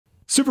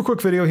Super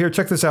quick video here.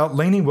 Check this out.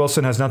 Lainey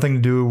Wilson has nothing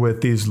to do with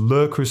these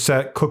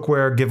CREUSET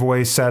Cookware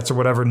giveaway sets or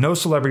whatever. No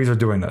celebrities are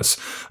doing this.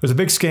 There's a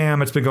big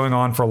scam. It's been going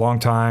on for a long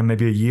time,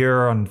 maybe a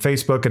year, on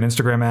Facebook and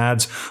Instagram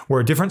ads,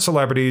 where different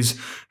celebrities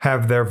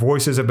have their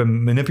voices have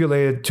been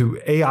manipulated to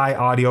AI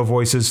audio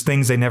voices,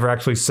 things they never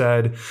actually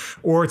said,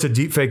 or it's a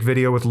deepfake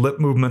video with lip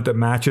movement that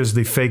matches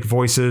the fake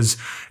voices.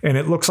 And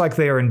it looks like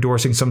they are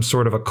endorsing some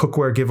sort of a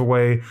cookware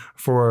giveaway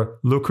for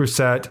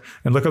CREUSET.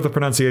 And look up the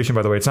pronunciation,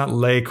 by the way. It's not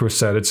Le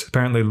CREUSET. It's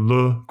apparently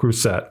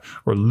CREUSET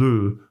or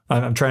Lu.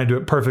 I'm trying to do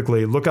it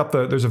perfectly. Look up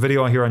there's a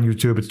video here on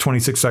YouTube. It's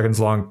 26 seconds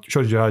long.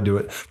 Shows you how to do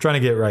it. I'm trying to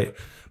get it right.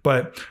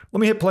 But let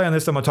me hit play on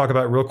this. I'm going to talk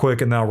about it real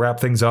quick and then I'll wrap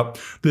things up.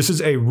 This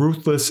is a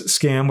ruthless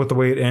scam with the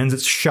way it ends.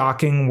 It's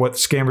shocking what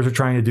scammers are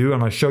trying to do. I'm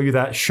going to show you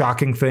that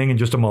shocking thing in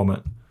just a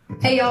moment.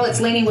 Hey y'all, it's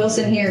Lainey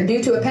Wilson here.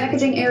 Due to a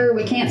packaging error,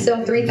 we can't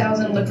sell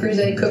 3,000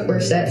 CREUSET cookware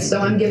sets,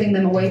 so I'm giving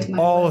them away to my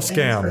all a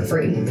scam for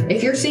free.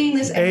 If you're seeing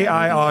this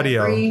AI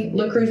audio, free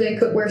CREUSET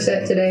cookware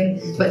set today,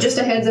 but just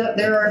a heads up,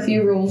 there are a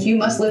few rules. You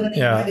must live in the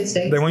United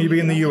States. They want you to be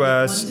in the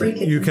US.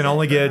 You can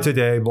only get it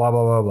today. Blah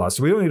blah blah blah.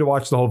 So we don't need to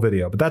watch the whole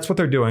video, but that's what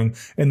they're doing.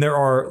 And there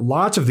are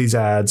lots of these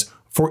ads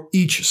for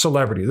each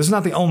celebrity. This is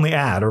not the only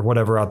ad or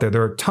whatever out there.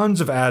 There are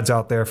tons of ads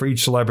out there for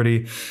each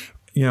celebrity.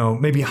 You know,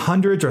 maybe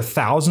hundreds or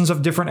thousands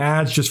of different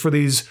ads just for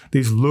these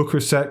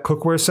CREUSET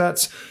cookware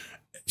sets,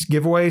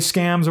 giveaway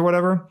scams or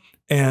whatever.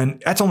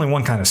 And that's only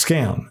one kind of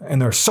scam. And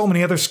there are so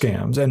many other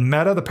scams. And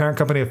Meta, the parent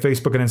company of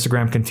Facebook and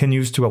Instagram,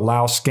 continues to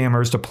allow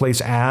scammers to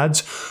place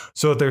ads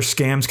so that their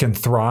scams can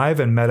thrive.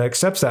 And Meta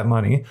accepts that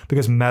money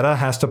because Meta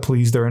has to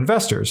please their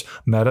investors.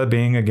 Meta,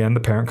 being, again, the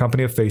parent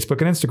company of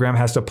Facebook and Instagram,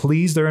 has to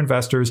please their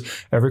investors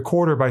every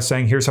quarter by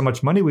saying, here's how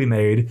much money we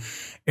made.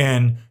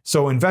 And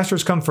so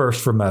investors come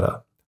first for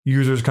Meta.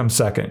 Users come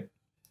second.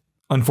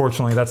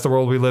 Unfortunately, that's the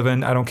world we live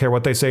in. I don't care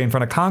what they say in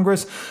front of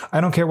Congress.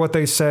 I don't care what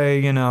they say,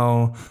 you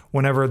know,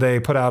 whenever they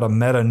put out a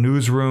Meta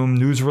newsroom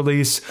news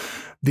release.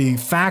 The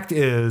fact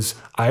is,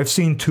 I've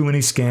seen too many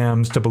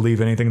scams to believe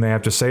anything they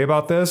have to say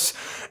about this.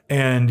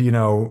 And, you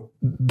know,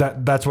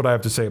 that's what I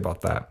have to say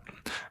about that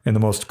in the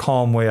most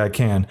calm way I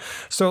can.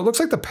 So it looks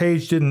like the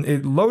page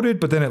it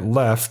loaded, but then it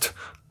left.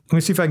 Let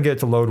me see if I can get it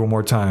to load one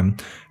more time.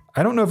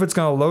 I don't know if it's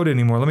going to load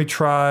anymore. Let me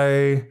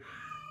try.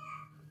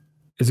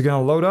 Is it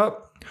going to load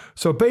up?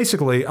 So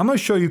basically, I'm going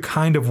to show you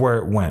kind of where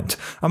it went.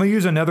 I'm going to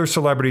use another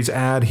celebrity's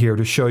ad here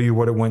to show you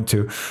what it went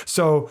to.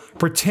 So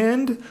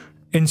pretend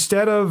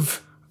instead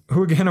of,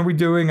 who again are we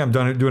doing? I'm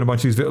doing a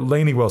bunch of these,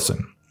 Lainey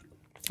Wilson.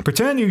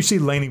 Pretend you see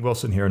Lainey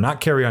Wilson here, not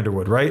Carrie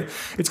Underwood, right?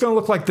 It's going to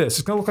look like this.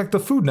 It's going to look like the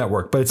Food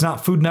Network, but it's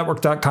not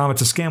foodnetwork.com.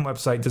 It's a scam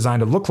website designed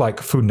to look like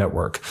Food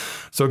Network.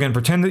 So again,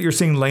 pretend that you're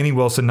seeing Lainey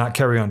Wilson, not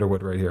Carrie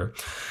Underwood right here.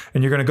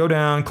 And you're going to go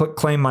down, click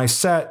Claim My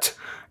Set.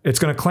 It's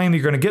going to claim that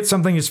you're going to get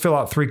something. You just fill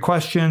out 3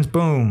 questions.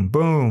 Boom,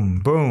 boom,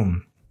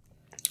 boom.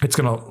 It's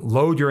going to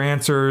load your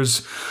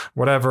answers,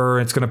 whatever.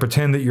 It's going to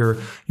pretend that you're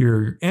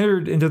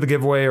entered into the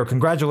giveaway or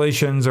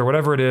congratulations or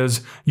whatever it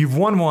is. You've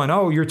won one.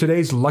 Oh, you're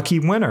today's lucky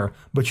winner,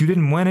 but you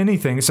didn't win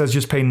anything. It says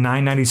just pay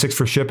 $9.96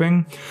 for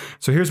shipping.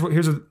 So here's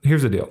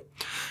the deal.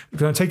 I'm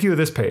going to take you to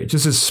this page.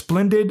 This is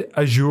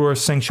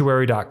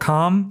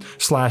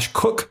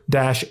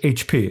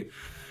splendidazuresanctuary.com/cook-hp.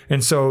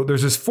 And so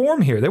there's this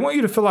form here. They want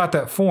you to fill out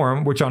that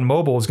form, which on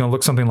mobile is going to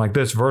look something like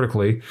this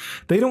vertically.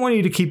 They don't want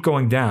you to keep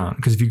going down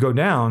because if you go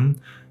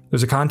down,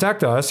 there's a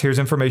contact us. Here's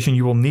information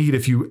you will need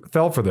if you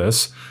fell for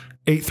this.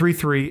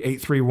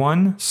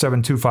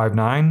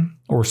 833-831-7259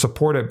 or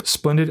support at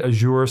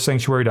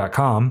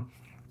splendidazuresanctuary.com.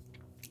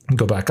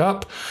 Go back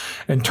up.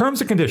 And terms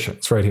and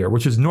conditions right here,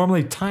 which is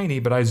normally tiny,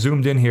 but I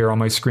zoomed in here on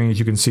my screen as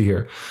you can see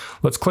here.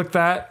 Let's click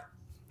that.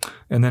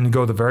 And then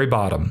go to the very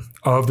bottom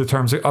of the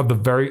terms of the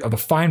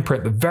fine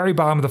print, the very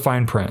bottom of the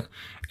fine print.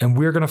 And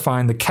we're going to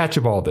find the catch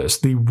of all this,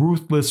 the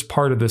ruthless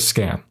part of this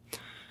scam.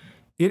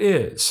 It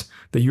is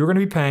that you're going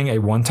to be paying a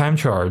one-time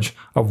charge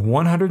of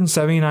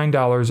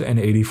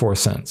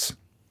 $179.84.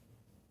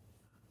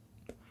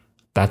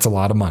 That's a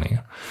lot of money.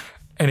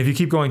 And if you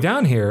keep going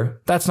down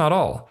here, that's not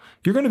all.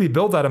 You're going to be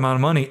billed that amount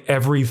of money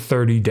every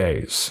 30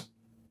 days.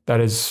 That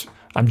is,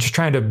 I'm just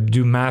trying to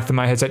do math in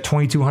my head. It's at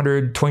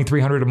 $2,200,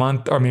 $2,300 a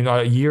month, or I mean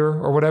a year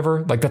or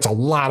whatever. Like that's a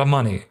lot of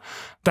money.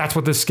 That's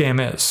what this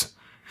scam is.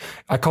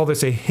 I call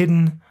this a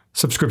hidden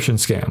subscription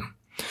scam.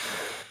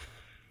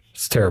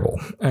 It's terrible.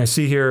 And I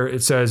see here,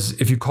 it says,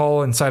 if you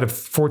call inside of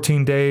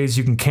 14 days,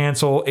 you can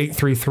cancel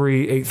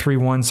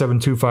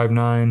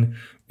 833-831-7259.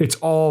 It's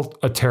all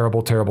a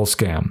terrible, terrible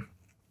scam.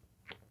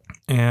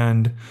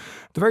 And at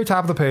the very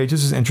top of the page,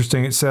 this is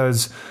interesting. It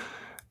says,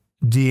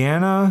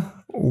 Deanna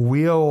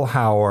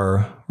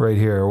Wheelhauer right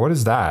here. What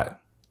is that?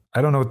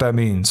 I don't know what that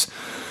means.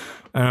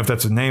 I don't know if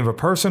that's a name of a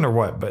person or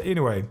what, but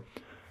anyway,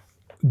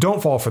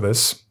 don't fall for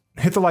this.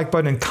 Hit the like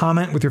button and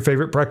comment with your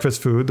favorite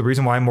breakfast food. The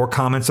reason why more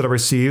comments that I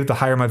receive, the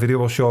higher my video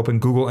will show up in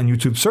Google and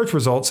YouTube search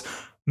results,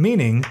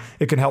 meaning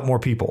it can help more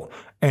people.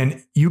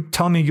 And you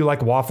tell me you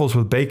like waffles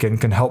with bacon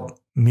can help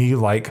me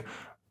like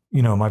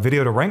my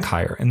video to rank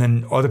higher. And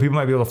then other people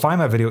might be able to find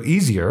my video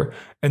easier.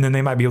 And then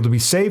they might be able to be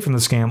saved from the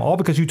scam, all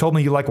because you told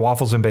me you like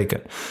waffles and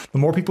bacon. The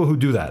more people who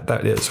do that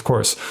is, of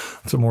course,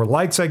 the more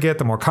likes I get,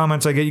 the more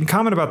comments I get. You can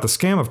comment about the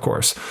scam, of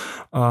course.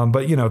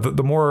 But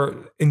the more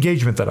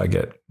engagement that I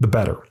get, the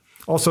better.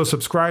 Also,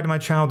 subscribe to my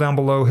channel down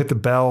below, hit the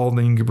bell,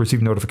 then you can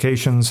receive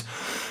notifications.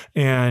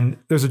 And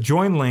there's a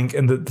join link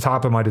in the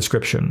top of my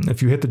description.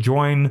 If you hit the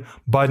join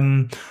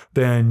button,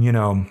 then,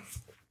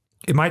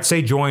 it might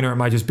say join, or it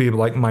might just be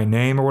like my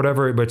name or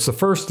whatever, but it's the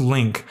first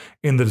link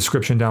in the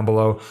description down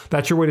below.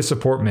 That's your way to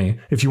support me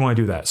if you want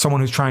to do that.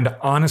 Someone who's trying to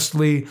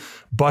honestly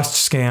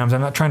bust scams.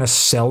 I'm not trying to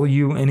sell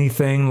you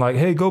anything like,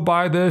 hey, go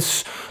buy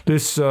this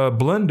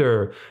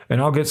blender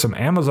and I'll get some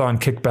Amazon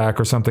kickback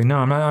or something. No,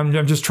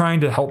 I'm just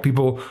trying to help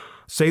people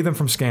save them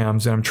from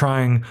scams. And I'm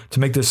trying to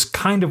make this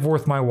kind of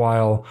worth my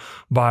while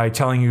by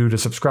telling you to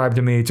subscribe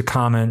to me, to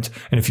comment.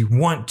 And if you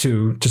want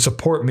to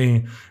support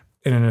me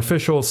in an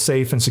official,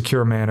 safe, and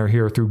secure manner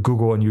here through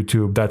Google and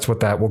YouTube, that's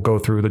what that will go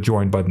through, the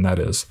join button that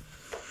is.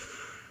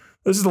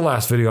 This is the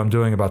last video I'm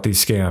doing about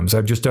these scams.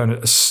 I've just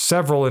done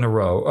several in a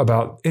row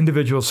about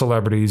individual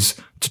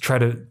celebrities to try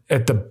to,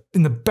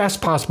 in the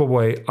best possible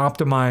way,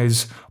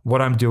 optimize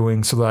what I'm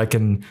doing so that I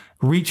can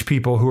reach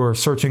people who are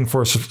searching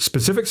for a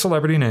specific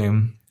celebrity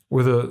name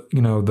with the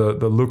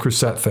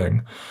CREUSET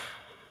thing.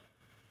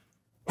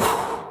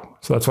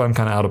 So that's why I'm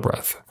kind of out of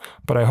breath.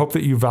 But I hope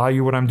that you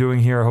value what I'm doing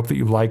here. I hope that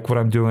you like what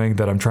I'm doing,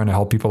 that I'm trying to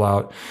help people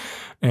out.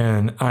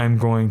 And I'm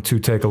going to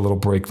take a little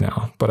break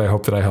now, but I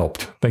hope that I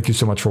helped. Thank you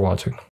so much for watching.